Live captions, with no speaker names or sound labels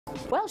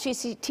Well, she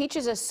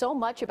teaches us so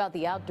much about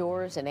the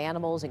outdoors and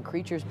animals and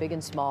creatures big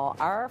and small.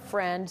 Our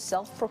friend,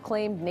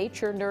 self-proclaimed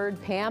nature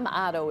nerd Pam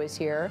Otto is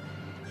here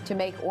to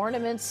make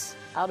ornaments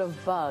out of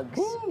bugs.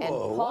 Ooh, and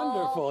Paul,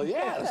 wonderful,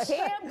 yes.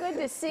 Pam, good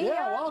to see you.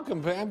 Yeah,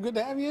 welcome, Pam. Good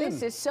to have you in.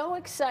 This is so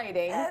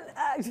exciting.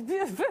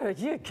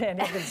 You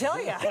can't even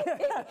tell you.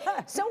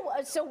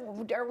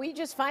 So are we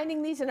just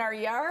finding these in our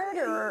yard,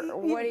 or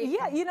what?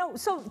 Yeah,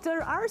 so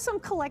there are some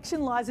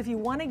collection laws. If you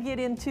want to get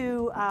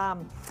into,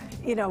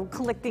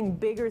 collecting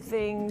bigger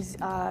things,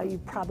 you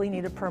probably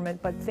need a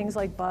permit. But things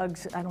like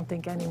bugs, I don't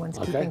think anyone's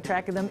keeping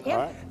track of them.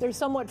 And they're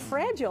somewhat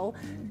fragile.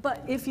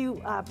 But if you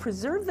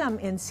preserve them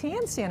in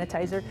hand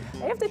sanitizer,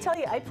 I have to tell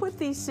you, I put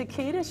these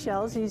cicada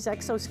shells, these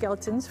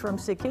exoskeletons from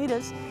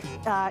cicadas,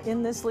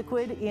 in this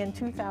liquid in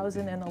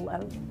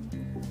 2011.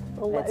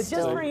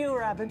 Just for you,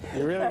 Robin.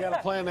 You really got to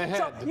plan ahead.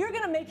 So you're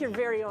going to make your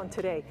very own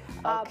today.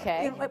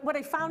 Okay. What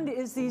I found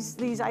is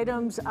these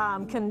items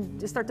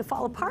can start to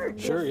fall apart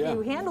if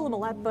you handle them a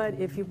lot, but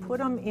if you put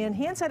them in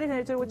hand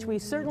sanitizer, which we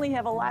certainly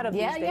have a lot of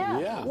these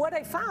days, what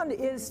I found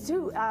is,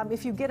 too,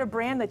 if you get a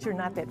brand that you're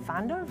not that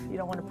fond of, you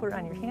don't want to put it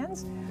on your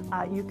hands,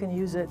 you can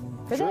use it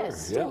for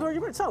this. So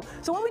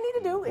what we need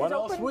to do is What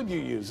else would you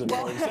use it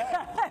for?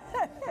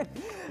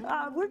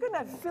 We're going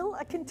to fill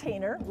a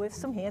container with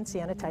some hand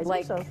sanitizer.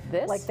 Like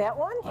this? Like that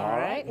one. All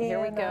right,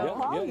 here we go.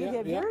 Paul, you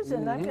have yours,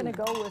 and I'm going to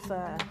go with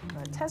a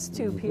test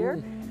tube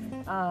here.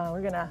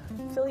 We're going to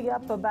fill you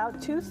up about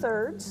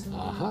 2/3.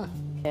 Uh-huh.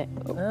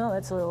 Well,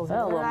 that's a little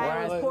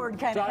I was poured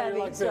kind of heavy.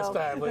 Like this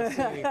time. Let's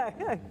see.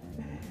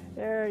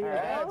 There you go.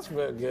 That's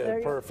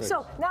good. Perfect.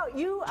 So now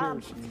you,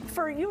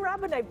 for you,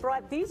 Robin, I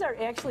brought, these are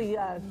actually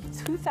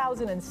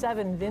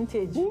 2007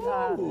 vintage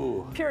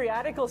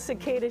periodical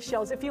cicada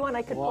shells. If you want,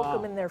 I could poke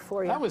them in there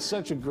for you. That was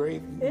such a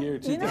great year,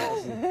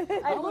 2000.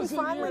 I was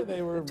fondly,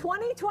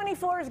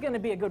 2024 is going to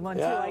be a good one,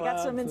 too. I got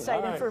some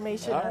inside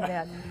information on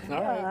that.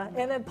 All right.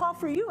 And then, Paul,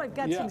 for you, I've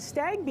got some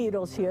stag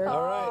beetles here.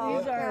 All right.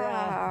 These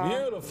are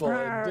beautiful.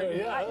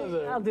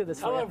 I'll do this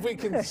for you. I don't know if we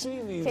can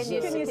see these. Can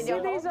you see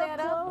these up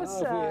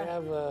close?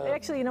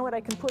 Actually, you know what?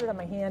 I can put it on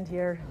my hand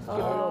here. Give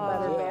it a little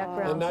better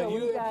background. And now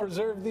you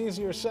preserved these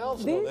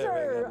yourselves? These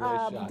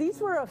these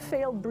were a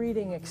failed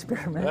breeding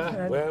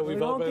experiment. Well,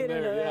 we've all been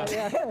there,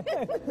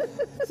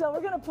 So we're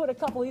going to put a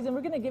couple of these, and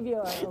we're going to give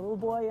you a little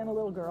boy and a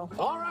little girl.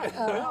 All right.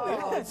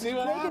 Let's see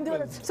what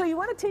happens. So you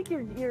want to take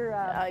your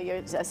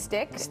a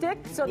stick?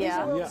 So these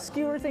are little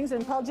skewer things,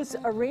 and Paul, just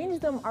arrange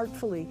them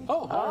artfully.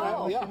 Oh,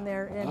 all right. In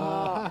there. And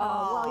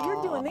while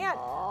you're doing that,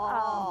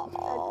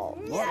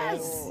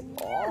 yes.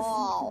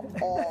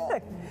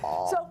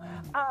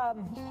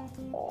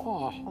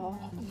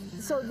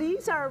 So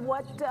these are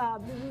what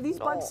these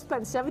bugs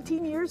spent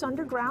 17 years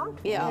underground.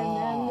 Yeah.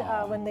 And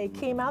then when they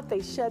came out,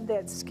 they shed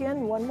that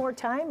skin one more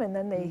time, and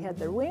then they had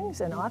their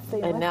wings, and off they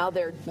went. And now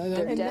they're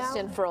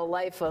destined for a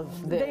life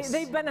of this.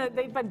 They've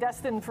been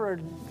destined for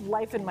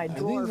life in my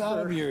drawer. Are these out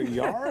of your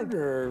yard,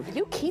 or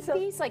you keep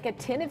these like a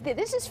tin of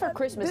this is for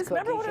Christmas cookies.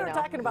 Remember when we were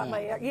talking about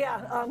my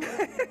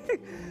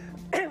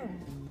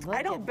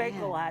I don't bake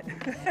a lot.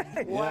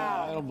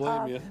 Wow. I don't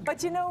blame you.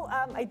 But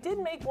I did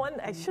make one.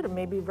 I should have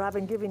maybe,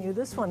 Robin, given you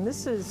this one.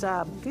 This is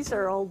these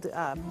are old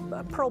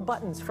pearl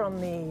buttons from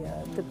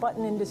the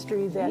button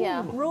industry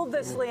that ruled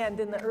this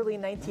land in the early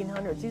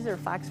 1900s. These are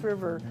Fox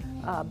River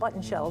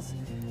button shells.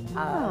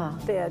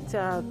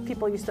 That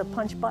people used to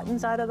punch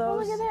buttons out of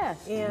those. Oh, look at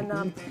that.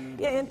 And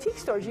antique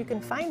stores, you can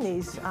find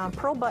these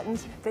pearl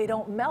buttons. They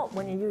don't melt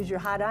when you use your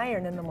hot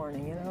iron in the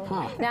morning,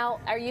 Now,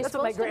 are you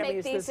supposed to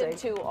make these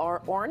into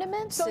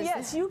ornaments? So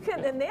yes, you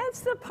can, and that's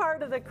the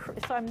part of the,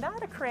 so I'm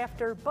not a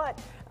crafter, but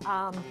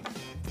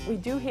we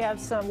do have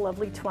some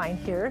lovely twine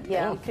here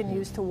that we can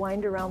use to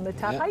wind around the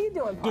top. How you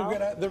doing, Paul?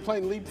 They're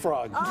playing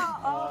leapfrog.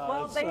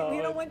 Well,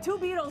 when two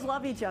beetles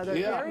love each other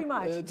very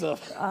much. It's a,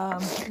 a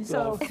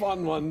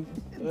fun one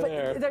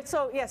there.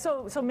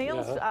 So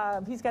males,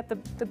 he's got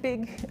the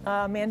big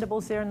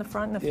mandibles there in the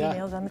front, and the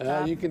females on the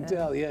top. You can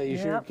tell. Yeah, you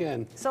sure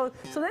can. So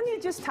then you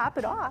just top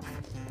it off.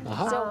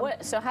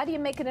 So how do you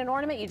make it an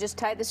ornament? You just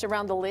tie this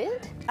around the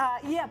lid?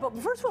 But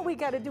first what we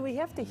got to do, we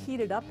have to heat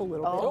it up a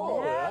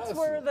little bit. That's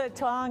where the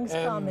tongs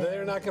come in.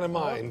 They're not going to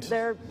mind.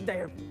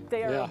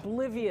 They are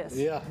oblivious.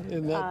 Yeah.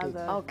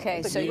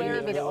 Okay, so you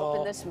need me to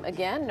open this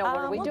again? No, what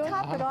are we doing? We'll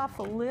top it off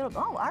a little.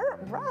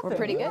 Robin, we're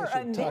pretty good. You're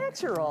a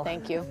natural.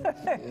 Thank you.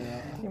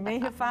 You may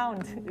have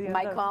found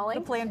my calling.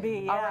 The plan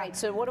B. All right.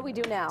 So what do we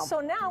do now? So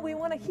now we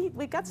want to heat.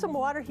 We've got some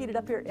water heated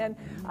up here, and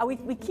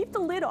we keep the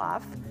lid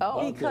off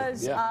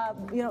because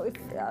if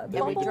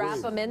and we drop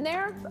them in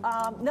there.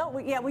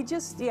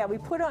 We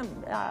put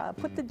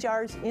the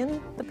jars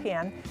in the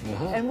pan,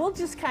 and we'll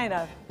just kind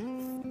of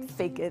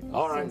fake it.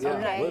 All right.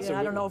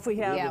 I don't know if we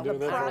have the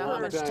proper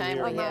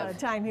amount of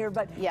time here,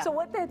 but so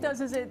what that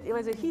does is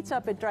as it heats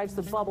up, it drives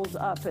the bubbles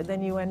up, and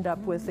then you end up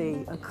with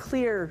a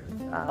clear.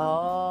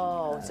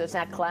 So it's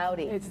not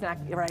cloudy. It's not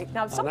right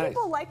now. Some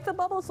people like the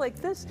bubbles like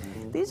this.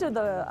 These are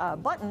the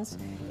buttons,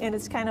 and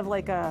it's kind of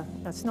like a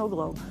snow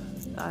globe.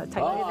 type.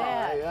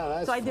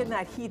 Yeah, so I did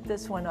not heat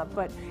this one up,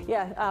 but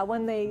yeah,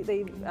 when they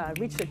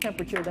reach the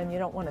temperature, then you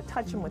don't want to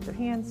touch them with your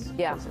hands.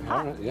 Yeah. Because they're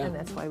hot, All right, yeah. and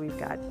that's why we've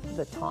got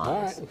the tongs.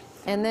 All right.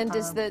 And then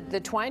does the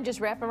twine just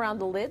wrap around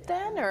the lid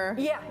then, or?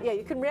 Yeah,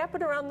 you can wrap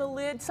it around the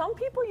lid. Some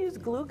people use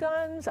glue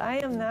guns. I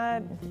am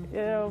not,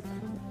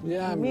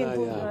 Yeah, I'm me and not,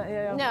 glue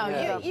yeah. gun, No,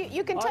 Yeah.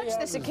 you can touch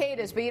the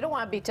cicadas, but you don't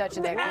want to be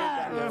touching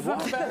that glue gun.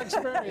 One bad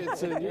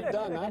experience and you're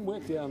done. I'm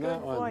with you on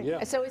that one. point.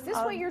 Yeah. So is this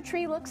what your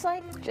tree looks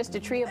like? Just a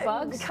tree of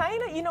bugs?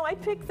 Kind of, I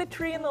picked the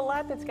tree in the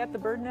lot that's got the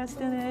bird nest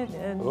in it,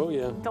 and Oh,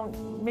 yeah.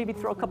 don't maybe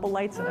throw a couple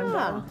lights and I'm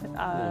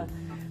done.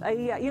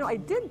 I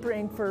did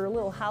bring, for a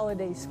little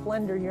holiday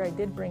splendor here, I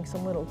did bring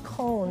some little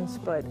cones,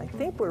 but I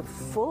think we're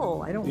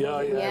full. I don't know.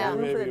 if we yeah, have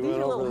room for maybe that. These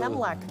went are over little the-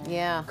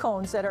 hemlock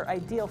cones that are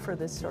ideal for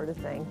this sort of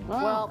thing.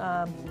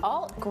 Well,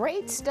 all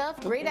great stuff,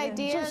 great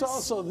ideas. Just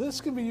also,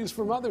 this can be used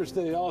for Mother's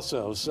Day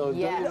also. So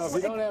Yes.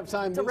 if you don't have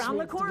time It's this around the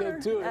week to corner.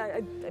 get to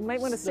it, I might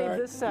want to save start-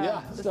 this.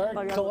 yeah, this start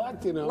bug.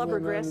 collecting them Rubber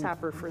and then-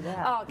 grasshopper for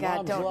that. Oh, God,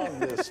 Moms don't. love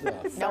this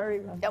stuff.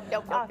 Sorry. Nope.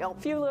 A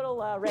few little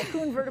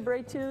raccoon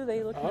vertebrae too.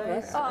 They look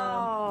nice.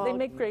 Oh. They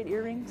make great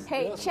earrings.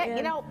 Hey, Yes. check,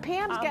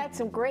 Pam's got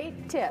some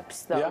great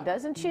tips, though, Yeah.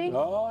 doesn't she?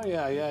 Oh,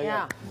 yeah.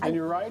 Yeah. And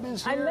your right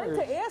is here? I meant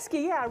to ask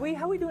you, how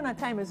are we doing on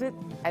time? Is it?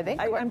 I think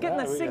I'm getting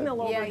Yeah, a we signal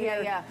got- over Yeah,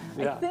 here. yeah.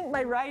 Yeah. I think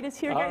my ride is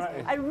here, All guys.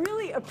 right. I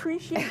really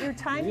appreciate your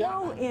time, Yeah.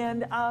 though,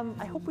 and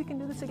I hope we can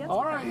do this again. All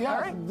sometime. right, yeah.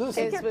 All right. This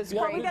This is- was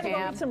yeah, Well, great, we got to go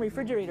Pam. get some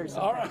refrigerators.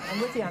 All right.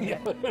 I'm with you on Yeah,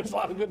 that. there's a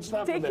lot of good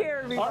stuff in Take there. care,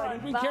 everybody. All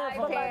right, be Bye,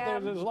 careful out there.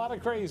 Pam. There's a lot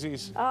of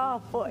crazies.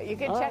 Oh, boy. You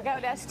can check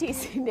out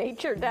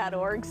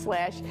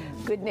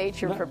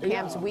stcnature.org/goodnature for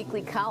Pam's Yeah.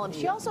 weekly column.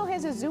 She also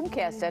has a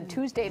Zoomcast on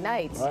Tuesday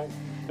nights. Right.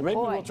 And maybe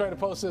Boy. we'll try to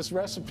post this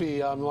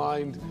recipe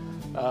online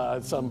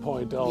at some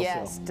point also.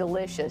 Yes,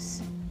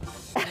 delicious.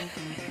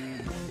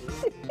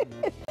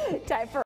 Time for